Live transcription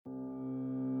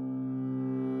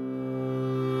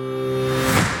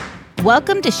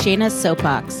Welcome to Shayna's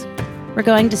Soapbox. We're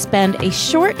going to spend a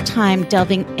short time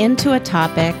delving into a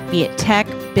topic, be it tech,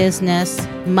 business,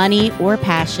 money, or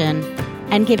passion,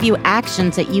 and give you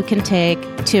actions that you can take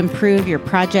to improve your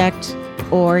project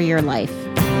or your life.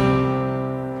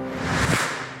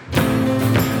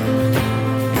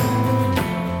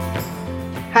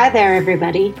 Hi there,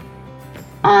 everybody.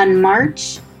 On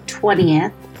March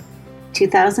 20th,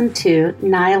 2002,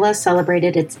 Nyla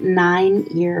celebrated its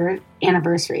 9-year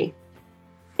anniversary.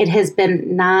 It has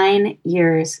been 9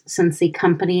 years since the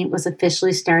company was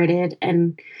officially started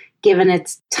and given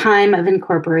its time of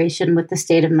incorporation with the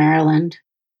state of Maryland.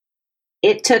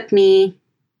 It took me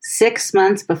 6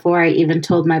 months before I even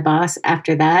told my boss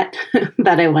after that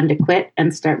that I wanted to quit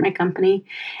and start my company.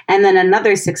 And then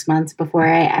another 6 months before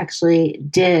I actually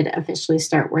did officially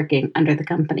start working under the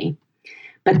company.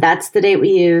 But that's the date we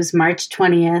use, March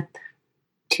 20th,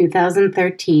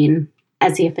 2013,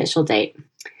 as the official date.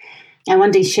 I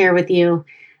wanted to share with you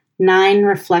 9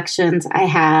 reflections I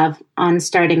have on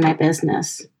starting my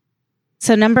business.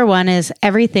 So number 1 is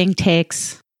everything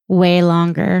takes way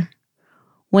longer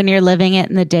when you're living it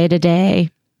in the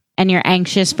day-to-day and you're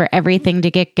anxious for everything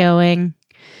to get going,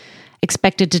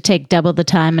 expected to take double the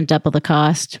time and double the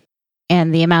cost.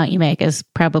 And the amount you make is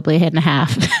probably hit in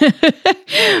half.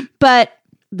 But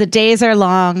the days are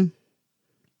long.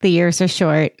 The years are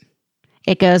short.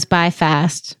 It goes by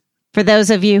fast. For those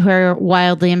of you who are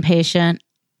wildly impatient,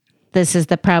 this is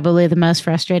probably the most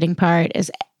frustrating part, is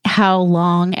how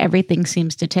long everything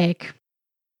seems to take.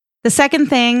 The second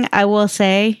thing I will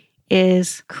say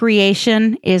is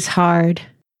creation is hard.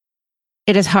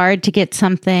 It is hard to get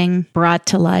something brought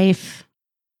to life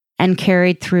and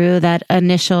carried through that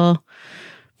initial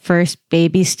first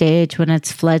baby stage when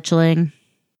it's fledgling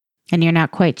and you're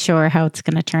not quite sure how it's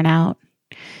going to turn out.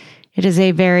 It is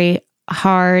a very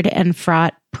hard and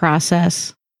fraught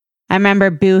process. I remember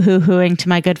boo-hoo-hooing to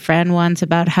my good friend once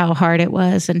about how hard it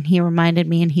was, and he reminded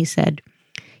me and he said,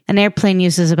 an airplane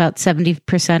uses about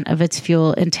 70% of its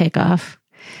fuel in takeoff.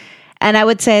 And I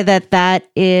would say that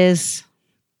is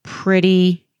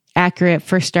pretty accurate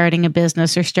for starting a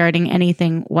business or starting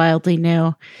anything wildly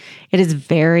new. It is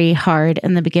very hard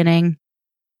in the beginning,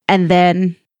 and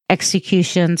then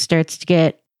execution starts to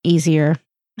get easier.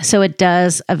 So it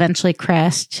does eventually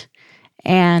crest.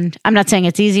 And I'm not saying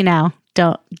it's easy now.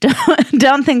 Don't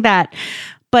think that.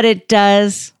 But it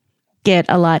does get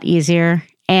a lot easier.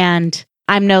 And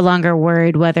I'm no longer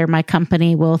worried whether my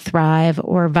company will thrive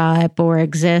or vibe or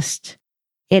exist.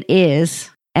 It is.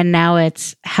 And now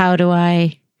it's, how do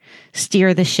I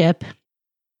steer the ship?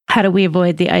 How do we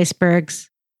avoid the icebergs?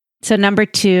 So number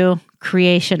 2,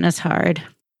 creation is hard.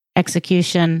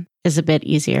 Execution is a bit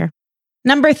easier.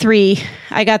 Number 3,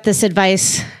 I got this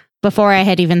advice before I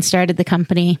had even started the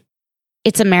company.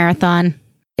 It's a marathon.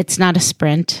 It's not a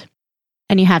sprint.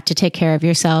 And you have to take care of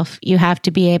yourself. You have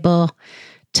to be able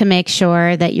to make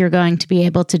sure that you're going to be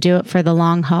able to do it for the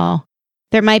long haul.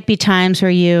 There might be times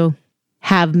where you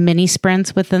have mini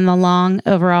sprints within the long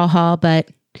overall haul, but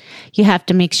you have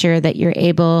to make sure that you're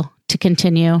able to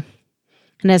continue.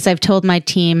 And as I've told my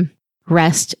team,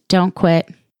 rest, don't quit.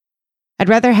 I'd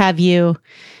rather have you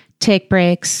take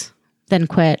breaks than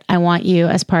quit. I want you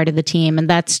as part of the team. And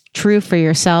that's true for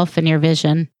yourself and your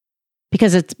vision,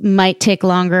 because it might take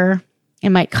longer. It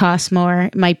might cost more.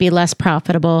 It might be less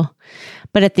profitable.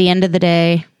 But at the end of the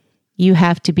day, you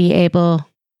have to be able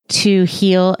to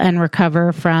heal and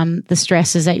recover from the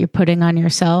stresses that you're putting on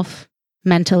yourself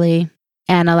mentally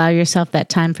and allow yourself that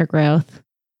time for growth.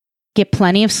 Get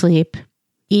plenty of sleep,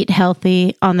 eat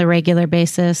healthy on the regular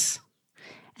basis,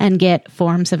 and get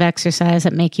forms of exercise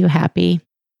that make you happy.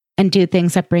 And do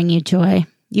things that bring you joy.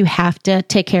 You have to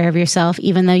take care of yourself,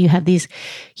 even though you have these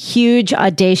huge,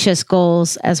 audacious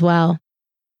goals as well.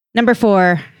 Number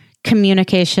 4,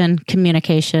 communication. You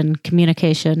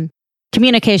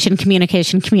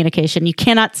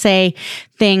cannot say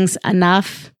things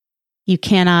enough. You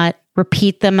cannot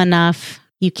repeat them enough.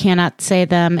 You cannot say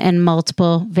them in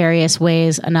multiple various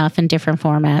ways enough in different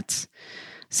formats.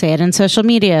 Say it in social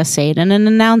media, say it in an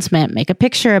announcement, make a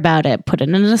picture about it, put it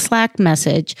in a Slack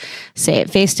message, say it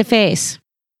face to face.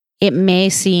 It may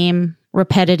seem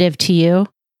repetitive to you,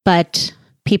 but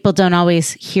people don't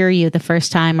always hear you the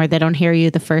first time, or they don't hear you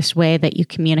the first way that you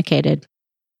communicated.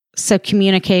 So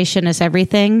communication is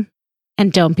everything,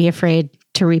 and don't be afraid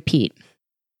to repeat.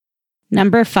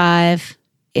 Number 5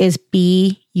 is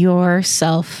be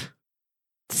yourself.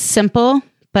 Simple,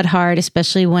 but hard,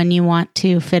 especially when you want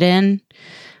to fit in.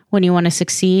 When you want to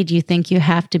succeed, you think you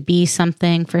have to be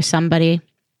something for somebody.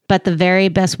 But the very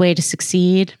best way to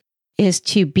succeed is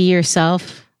to be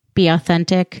yourself, be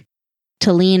authentic,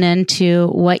 to lean into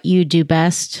what you do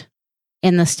best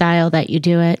in the style that you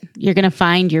do it. You're going to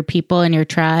find your people and your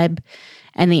tribe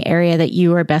and the area that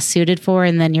you are best suited for,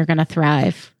 and then you're going to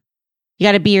thrive. You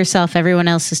got to be yourself. Everyone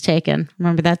else is taken.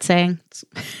 Remember that saying?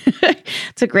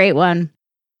 It's a great one.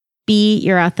 Be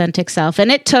your authentic self.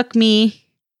 And it took me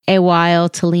a while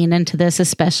to lean into this,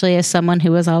 especially as someone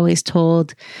who was always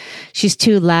told she's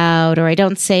too loud or I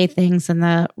don't say things in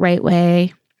the right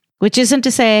way, which isn't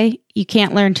to say you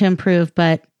can't learn to improve.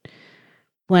 But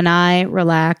when I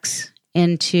relax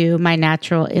into my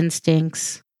natural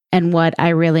instincts and what I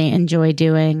really enjoy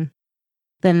doing,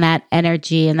 then that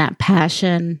energy and that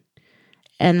passion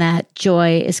and that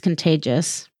joy is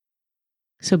contagious.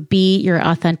 So be your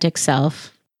authentic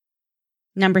self.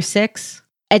 Number 6,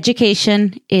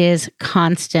 education is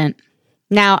constant.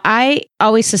 Now, I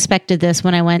always suspected this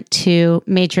when I went to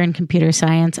major in computer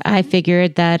science. I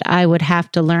figured that I would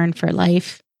have to learn for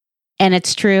life. And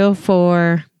it's true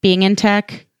for being in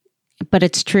tech, but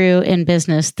it's true in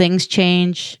business. Things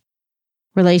change,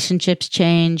 relationships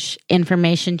change,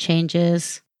 information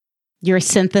changes. Your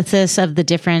synthesis of the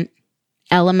different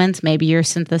elements, maybe you're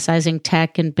synthesizing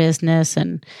tech and business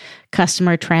and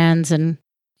customer trends and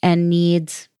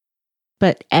needs.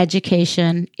 But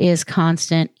education is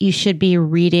constant. You should be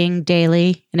reading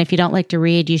daily. And if you don't like to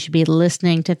read, you should be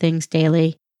listening to things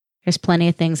daily. There's plenty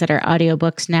of things that are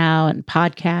audiobooks now and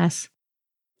podcasts.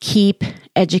 Keep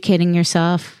educating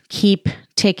yourself. Keep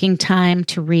taking time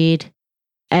to read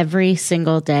every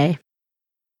single day.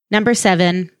 Number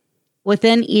 7,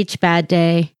 within each bad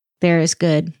day, there is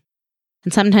good.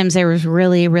 And sometimes there was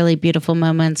really, really beautiful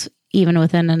moments, even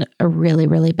within a really,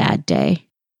 really bad day.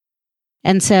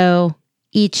 And so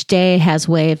each day has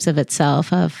waves of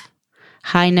itself, of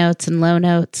high notes and low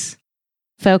notes.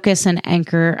 Focus and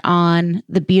anchor on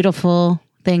the beautiful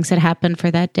things that happen for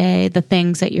that day, the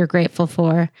things that you're grateful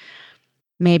for.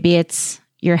 Maybe it's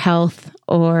your health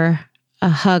or a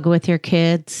hug with your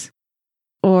kids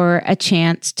or a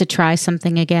chance to try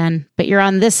something again. But you're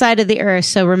on this side of the earth,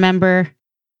 so remember,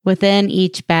 within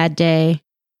each bad day,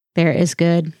 there is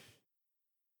good.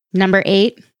 Number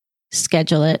 8,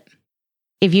 schedule it.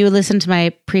 If you listen to my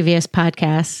previous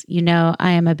podcasts, you know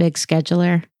I am a big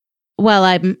scheduler. Well,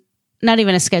 I'm not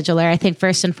even a scheduler. I think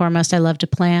first and foremost, I love to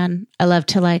plan. I love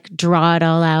to draw it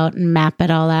all out and map it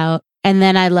all out. And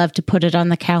then I love to put it on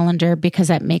the calendar because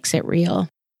that makes it real.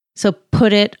 So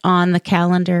put it on the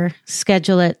calendar,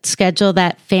 schedule it, schedule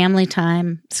that family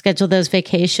time, schedule those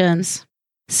vacations,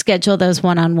 schedule those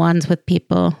one-on-ones with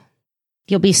people.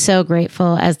 You'll be so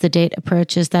grateful as the date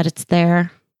approaches that it's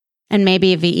there. And maybe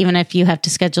even if you have to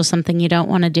schedule something you don't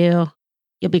want to do,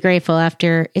 you'll be grateful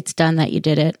after it's done that you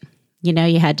did it. You know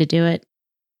you had to do it.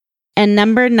 And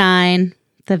number 9,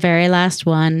 the very last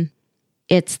one,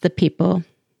 it's the people.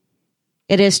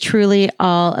 It is truly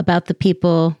all about the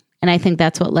people. And I think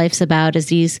that's what life's about, is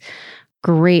these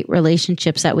great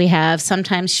relationships that we have.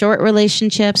 Sometimes short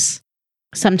relationships,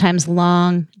 sometimes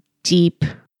long, deep,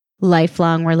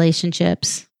 lifelong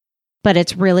relationships. But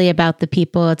it's really about the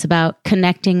people. It's about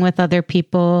connecting with other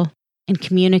people and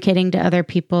communicating to other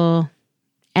people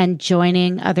and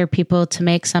joining other people to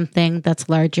make something that's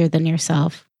larger than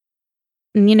yourself.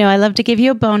 And I love to give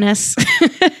you a bonus.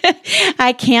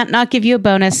 I can't not give you a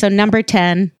bonus. So number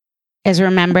 10 is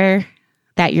remember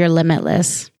that you're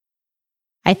limitless.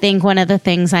 I think one of the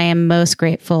things I am most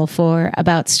grateful for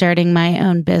about starting my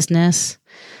own business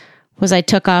was I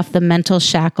took off the mental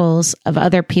shackles of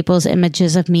other people's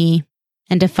images of me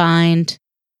and defined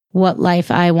what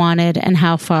life I wanted and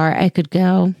how far I could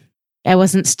go. I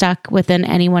wasn't stuck within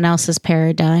anyone else's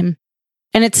paradigm.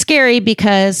 And it's scary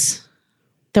because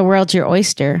the world's your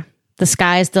oyster. The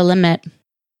sky's the limit.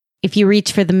 If you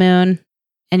reach for the moon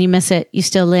and you miss it, you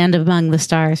still land among the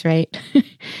stars, right?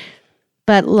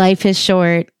 But life is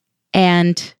short,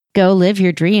 and go live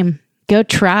your dream. Go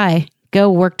try. Go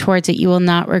work towards it. You will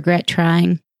not regret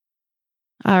trying.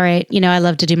 All right. I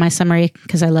love to do my summary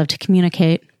because I love to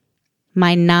communicate.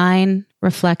 My 9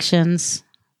 reflections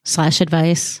 /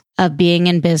 advice of being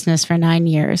in business for 9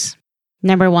 years.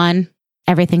 Number 1,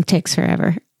 everything takes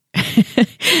forever.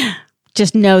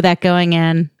 Just know that going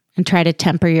in and try to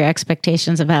temper your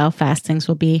expectations of how fast things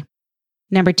will be.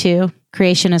 Number 2,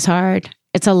 creation is hard.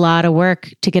 It's a lot of work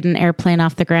to get an airplane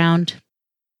off the ground.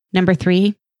 Number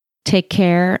 3, take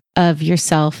care of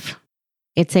yourself.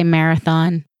 It's a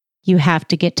marathon. You have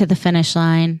to get to the finish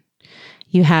line.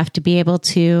 You have to be able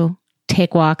to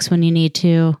take walks when you need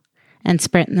to and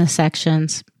sprint in the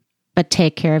sections, but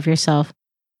take care of yourself.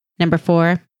 Number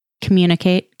 4,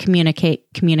 communicate, communicate,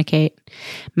 communicate.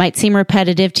 Might seem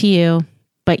repetitive to you,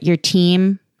 but your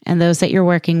team and those that you're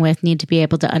working with need to be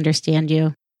able to understand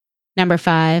you. Number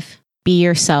 5, be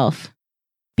yourself.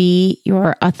 Be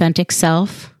your authentic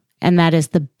self, and that is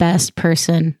the best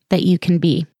person that you can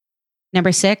be.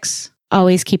 Number 6,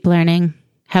 always keep learning.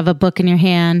 Have a book in your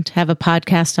hand, have a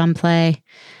podcast on play,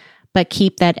 but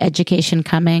keep that education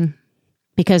coming,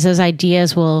 because those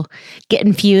ideas will get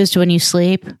infused when you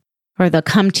sleep, or they'll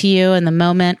come to you in the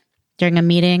moment during a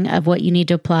meeting of what you need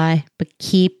to apply, but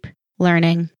keep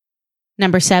learning.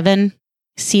 Number 7,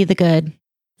 see the good.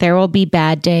 There will be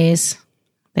bad days.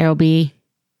 There will be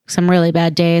some really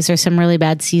bad days or some really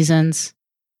bad seasons,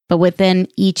 but within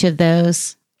each of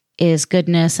those is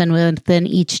goodness, and within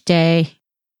each day,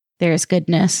 there is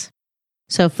goodness.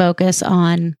 So focus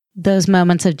on those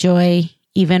moments of joy,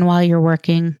 even while you're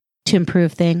working to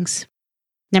improve things.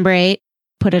 Number 8,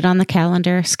 put it on the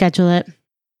calendar, schedule it.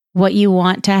 What you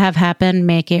want to have happen,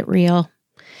 make it real.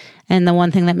 And the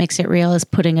one thing that makes it real is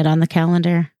putting it on the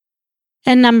calendar.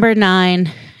 And number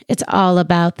 9, it's all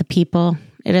about the people.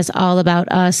 It is all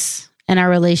about us and our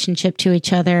relationship to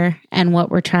each other and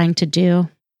what we're trying to do.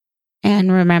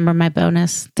 And remember my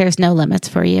bonus, there's no limits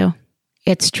for you.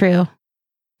 It's true.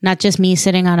 Not just me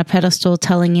sitting on a pedestal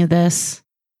telling you this.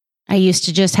 I used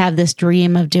to just have this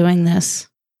dream of doing this.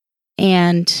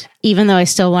 And even though I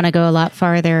still want to go a lot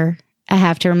farther, I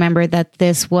have to remember that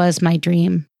this was my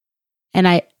dream. And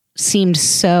I seemed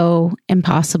so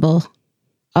impossible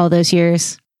all those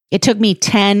years. It took me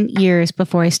 10 years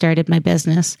before I started my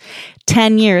business.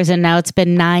 10 years, and now it's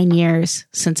been 9 years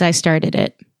since I started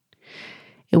it.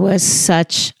 It was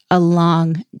such a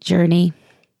long journey.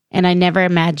 And I never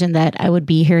imagined that I would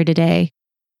be here today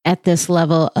at this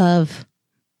level of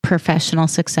professional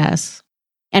success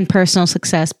and personal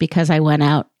success, because I went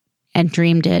out and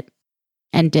dreamed it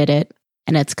and did it,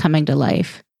 and it's coming to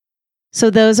life. So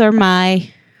those are my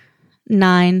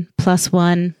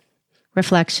 9+1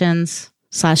 reflections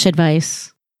 /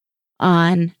 advice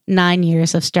on 9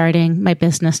 years of starting my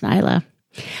business, Nyla.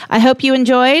 I hope you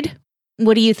enjoyed.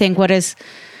 What do you think? What is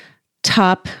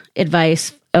top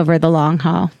advice over the long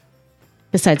haul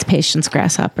besides patience,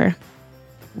 grasshopper?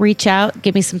 Reach out,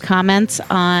 give me some comments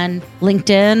on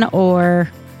LinkedIn or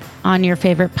on your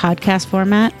favorite podcast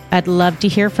format. I'd love to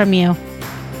hear from you.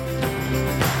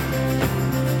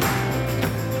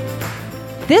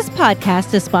 This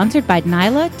podcast is sponsored by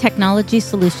Nyla Technology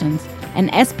Solutions, an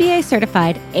SBA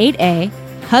certified 8A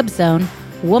HubZone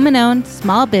woman-owned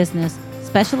small business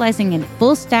specializing in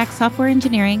full-stack software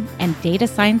engineering and data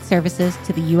science services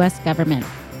to the U.S. government.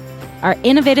 Our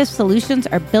innovative solutions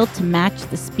are built to match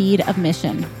the speed of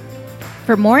mission.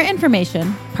 For more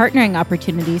information, partnering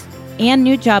opportunities, and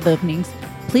new job openings,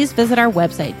 please visit our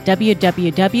website,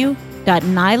 www.nyla.io.